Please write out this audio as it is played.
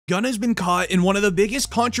Gunna's been caught in one of the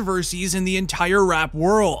biggest controversies in the entire rap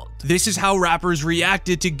world. This is how rappers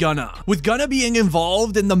reacted to Gunna. With Gunna being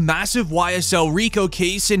involved in the massive YSL RICO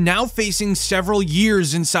case and now facing several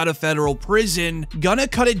years inside a federal prison, Gunna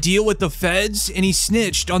cut a deal with the feds and he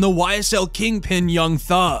snitched on the YSL kingpin Young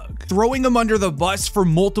Thug, throwing him under the bus for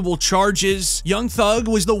multiple charges. Young Thug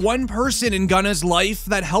was the one person in Gunna's life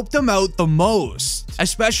that helped him out the most,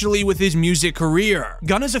 especially with his music career.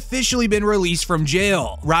 Gunna's officially been released from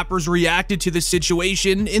jail. Rappers reacted to the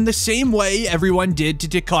situation in the same way everyone did to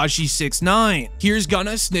Tekashi 6ix9ine. Here's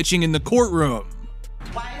Gunna snitching in the courtroom.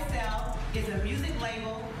 YSL is a music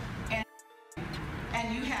label and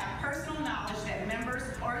you have personal knowledge that members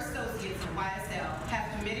or associates of YSL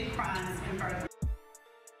have committed crimes in front of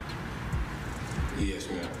you. Yes,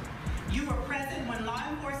 ma'am. You were present when law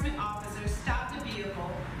enforcement officers stopped a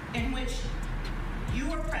vehicle in which you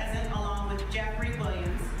were present along with Jeffrey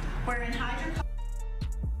Williams, wherein hydrocarbons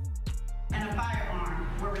and a firearm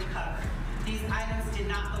were recovered. These items did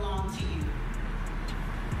not belong to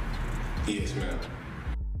you. Yes, ma'am.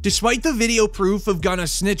 Despite the video proof of Gunna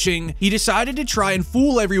snitching, he decided to try and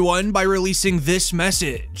fool everyone by releasing this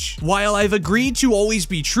message. While I've agreed to always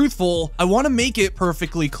be truthful, I want to make it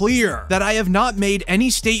perfectly clear that I have not made any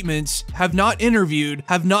statements, have not interviewed,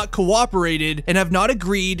 have not cooperated, and have not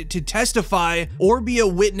agreed to testify or be a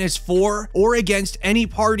witness for or against any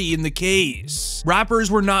party in the case. Rappers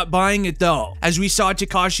were not buying it though, as we saw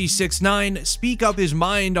Tekashi 6ix9ine speak up his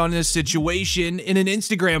mind on this situation in an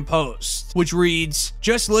Instagram post, which reads,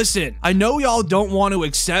 "Just listen, I know y'all don't want to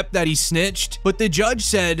accept that he snitched, but the judge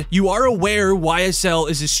said, you are aware YSL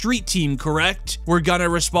is a street team, correct?" Where Gunna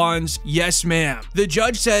responds, "Yes, ma'am." The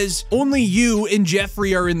judge says, "Only you and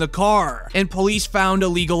Jeffrey are in the car, and police found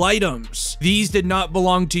illegal items. These did not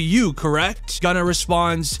belong to you, correct?" Gunna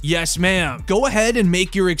responds, "Yes, ma'am." Go ahead and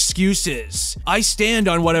make your excuses. I stand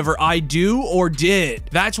on whatever I do or did.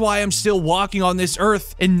 That's why I'm still walking on this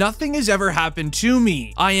earth, and nothing has ever happened to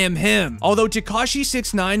me. I am him. Although Tekashi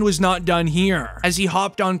 6ix9ine was not done here, as he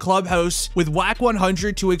hopped on Clubhouse with Whack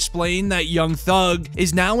 100 to explain that Young Thug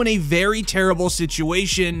is now in a very terrible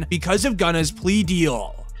situation because of Gunna's plea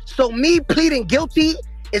deal. So me pleading guilty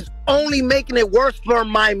is only making it worse for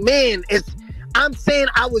my man. I'm saying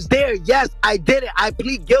I was there. Yes, I did it. I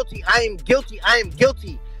plead guilty. I am guilty. I am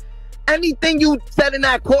guilty. Anything you said in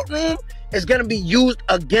that courtroom is going to be used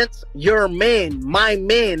against your man, my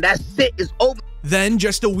man. That's it. It's over. Then,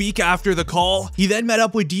 just a week after the call, he then met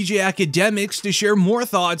up with DJ Akademiks to share more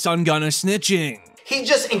thoughts on Gunna snitching. He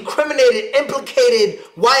just implicated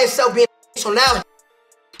YSL being, so now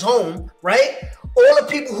he's home, right? All the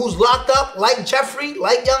people who's locked up, like Jeffrey,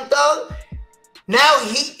 like Young Thug, now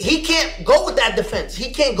he can't go with that defense.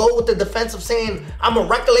 He can't go with the defense of saying, I'm a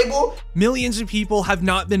record label. Millions of people have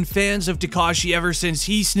not been fans of Tekashi ever since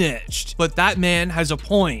he snitched, but that man has a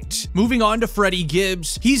point. Moving on to Freddie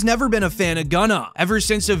Gibbs, he's never been a fan of Gunna. Ever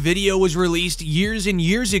since a video was released years and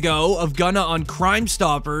years ago of Gunna on Crime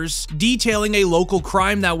Stoppers, detailing a local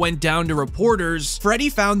crime that went down to reporters, Freddie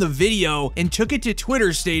found the video and took it to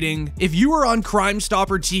Twitter stating, "If you were on Crime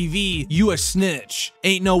Stopper TV, you a snitch.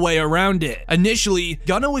 Ain't no way around it." Initially,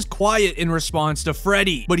 Gunna was quiet in response to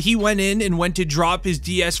Freddie, but he went to drop his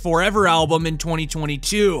DS Forever album in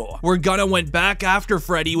 2022, where Gunna went back after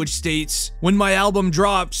Freddie, which states, "When my album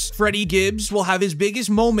drops, Freddie Gibbs will have his biggest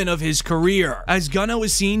moment of his career," as Gunna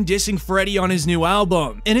was seen dissing Freddie on his new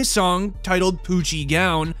album, in his song titled Poochie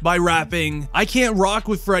Gown, by rapping, "I can't rock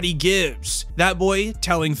with Freddie Gibbs, that boy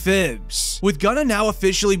telling fibs." With Gunna now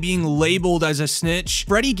officially being labeled as a snitch,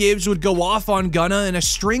 Freddie Gibbs would go off on Gunna in a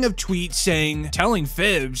string of tweets saying, "Telling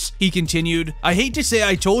fibs." He continued, "I hate to say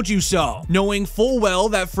I told you so," knowing full well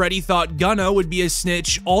that Freddie thought Gunna would be a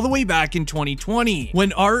snitch all the way back in 2020,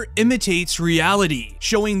 when art imitates reality,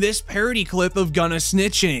 showing this parody clip of Gunna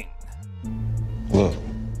snitching. "Look,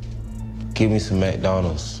 give me some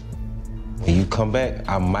McDonald's. When you come back,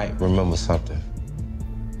 I might remember something.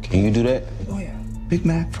 Can you do that?" "Oh yeah, Big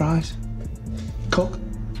Mac, fries, Coke."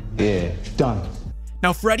 "Yeah." "Done."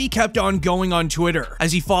 Now, Freddie kept on going on Twitter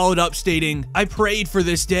as he followed up stating, "I prayed for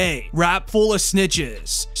this day, rap full of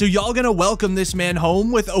snitches. So y'all gonna welcome this man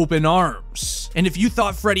home with open arms." And if you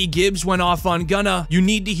thought Freddie Gibbs went off on Gunna, you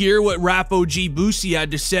need to hear what rap OG Boosie had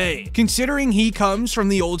to say. Considering he comes from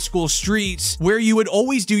the old school streets, where you would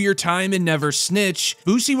always do your time and never snitch,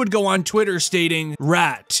 Boosie would go on Twitter stating,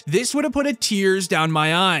 "Rat, this would have put a tears down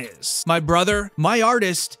my eyes. My brother, my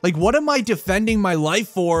artist, like what am I defending my life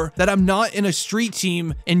for that I'm not in a street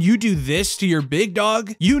team and you do this to your big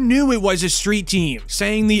dog? You knew it was a street team,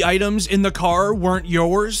 saying the items in the car weren't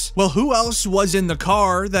yours. Well, who else was in the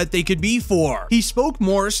car that they could be for. He spoke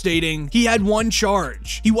more, stating he had one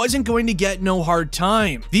charge. He wasn't going to get no hard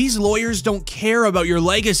time. These lawyers don't care about your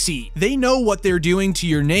legacy. They know what they're doing to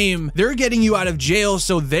your name. They're getting you out of jail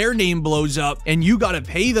so their name blows up, and you gotta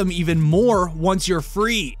pay them even more once you're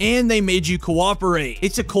free. And they made you cooperate.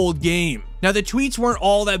 It's a cold game. Now, the tweets weren't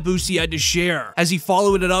all that Boosie had to share, as he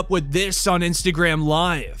followed it up with this on Instagram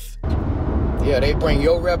Live. Yeah, they bring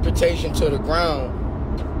your reputation to the ground,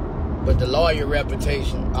 but the lawyer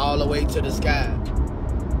reputation all the way to the sky.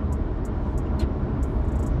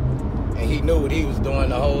 And he knew what he was doing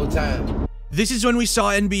the whole time. This is when we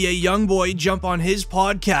saw NBA YoungBoy jump on his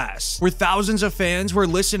podcast, where thousands of fans were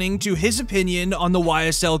listening to his opinion on the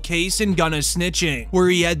YSL case and Gunna snitching, where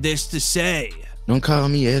he had this to say. Don't call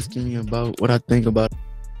me asking me about what I think about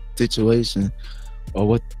the situation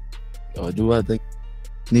or do I think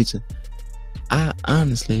snitching. I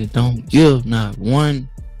honestly don't give not one.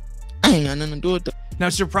 I ain't got nothing to do with that. Now,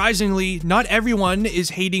 surprisingly, not everyone is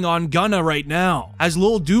hating on Gunna right now, as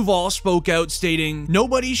Lil Duval spoke out stating,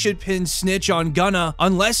 nobody should pin snitch on Gunna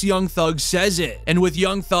unless Young Thug says it. And with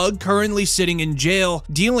Young Thug currently sitting in jail,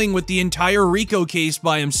 dealing with the entire RICO case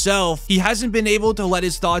by himself, he hasn't been able to let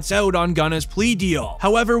his thoughts out on Gunna's plea deal.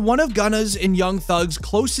 However, one of Gunna's and Young Thug's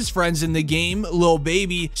closest friends in the game, Lil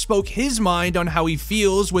Baby, spoke his mind on how he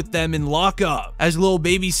feels with them in lockup. As Lil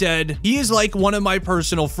Baby said, he is like one of my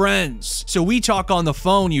personal friends, so we talk on the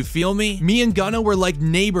phone, you feel me? Me and Gunna were like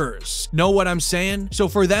neighbors. Know what I'm saying? So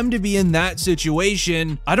for them to be in that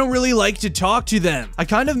situation, I don't really like to talk to them. I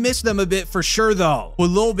kind of miss them a bit for sure though.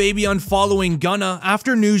 With Lil Baby unfollowing Gunna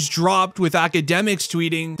after news dropped with Akademiks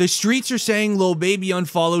tweeting, the streets are saying Lil Baby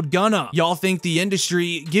unfollowed Gunna. Y'all think the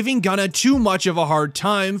industry giving Gunna too much of a hard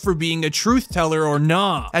time for being a truth teller or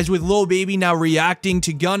nah? As with Lil Baby now reacting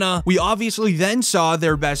to Gunna, we obviously then saw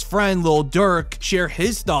their best friend Lil Durk share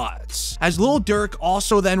his thoughts. As Lil Durk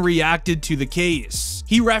also then reacted to the case.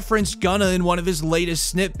 He referenced Gunna in one of his latest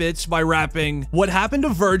snippets by rapping, "What happened to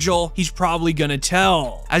Virgil, he's probably gonna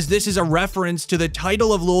tell," as this is a reference to the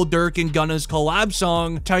title of Lil Durk and Gunna's collab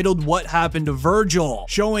song titled What Happened to Virgil,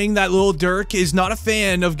 showing that Lil Durk is not a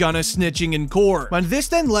fan of Gunna snitching in court. And this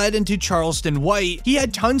then led into Charleston White. He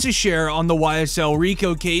had tons to share on the YSL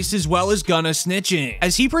RICO case as well as Gunna snitching,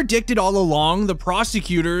 as he predicted all along the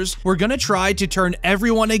prosecutors were gonna try to turn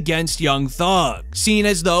everyone against Young Thug, seen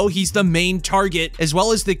as though he's the main target as well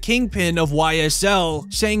as the kingpin of YSL,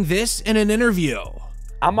 saying this in an interview.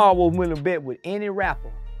 I'm always willing to bet with any rapper,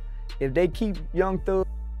 if they keep Young Thug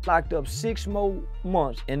locked up 6 more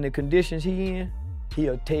months in the conditions he in,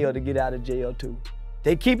 he'll tell to get out of jail too.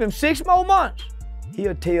 They keep him 6 more months,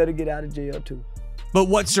 he'll tell to get out of jail too. But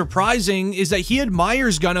what's surprising is that he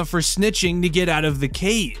admires Gunna for snitching to get out of the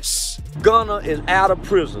case. Gunna is out of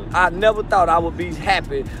prison. I never thought I would be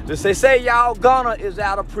happy to say y'all, Gunna is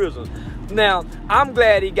out of prison. Now, I'm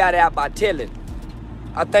glad he got out by telling.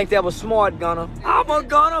 I think that was smart, Gunna. I'm a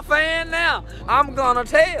Gunna fan now. I'm gonna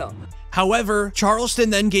tell. However, Charleston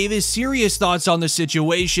then gave his serious thoughts on the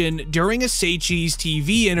situation during a Say Cheese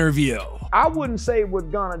TV interview. I wouldn't say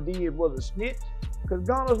what Gunna did was a snitch, because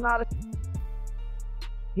Gunna's not a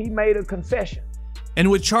He made a confession. And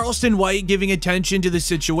with Charleston White giving attention to the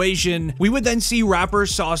situation, we would then see rapper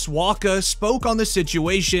Sauce Walka spoke on the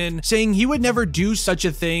situation, saying he would never do such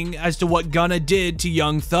a thing as to what Gunna did to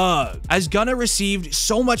Young Thug, as Gunna received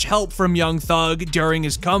so much help from Young Thug during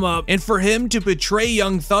his come up, and for him to betray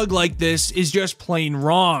Young Thug like this is just plain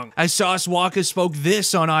wrong, as Sauce Walka spoke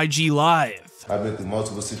this on IG Live. I've been through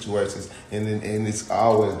multiple situations, and it's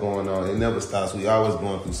always going on. It never stops. We always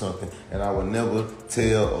going through something, and I will never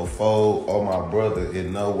tell or fold or my brother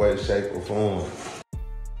in no way, shape, or form.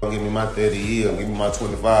 Give me my 30 years, give me my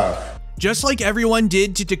 25. Just like everyone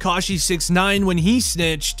did to Tekashi 6ix9ine when he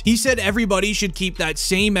snitched, he said everybody should keep that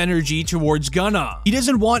same energy towards Gunna. He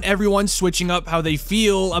doesn't want everyone switching up how they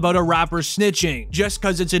feel about a rapper snitching, just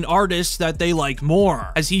because it's an artist that they like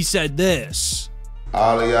more, as he said this.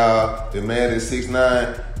 All of y'all, the man is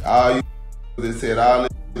 6ix9ine, all you that said all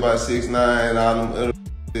about 6ix9ine, all them other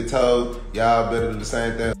that told, y'all better do the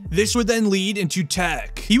same thing. This would then lead into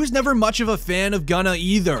Tech. He was never much of a fan of Gunna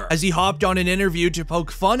either, as he hopped on an interview to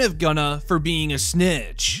poke fun of Gunna for being a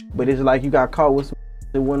snitch. But it's like you got caught with some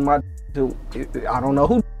it wasn't my I don't know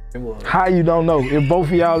who it was. How you don't know? If both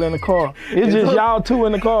of y'all in the car. It's just y'all two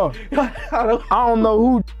in the car. I don't know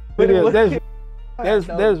who it is.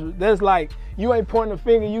 That's like, you ain't pointing a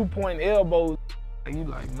finger, you pointing elbows. You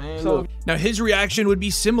like, man, So- look. Now his reaction would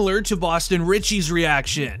be similar to Boston Richie's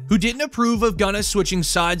reaction, who didn't approve of Gunna switching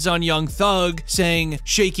sides on Young Thug, saying,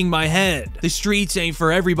 "Shaking my head. The streets ain't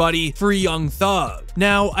for everybody, free Young Thug."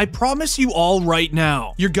 Now, I promise you all right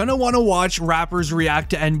now, you're gonna want to watch Rappers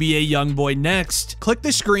React to NBA YoungBoy next. Click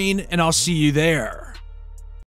the screen and I'll see you there.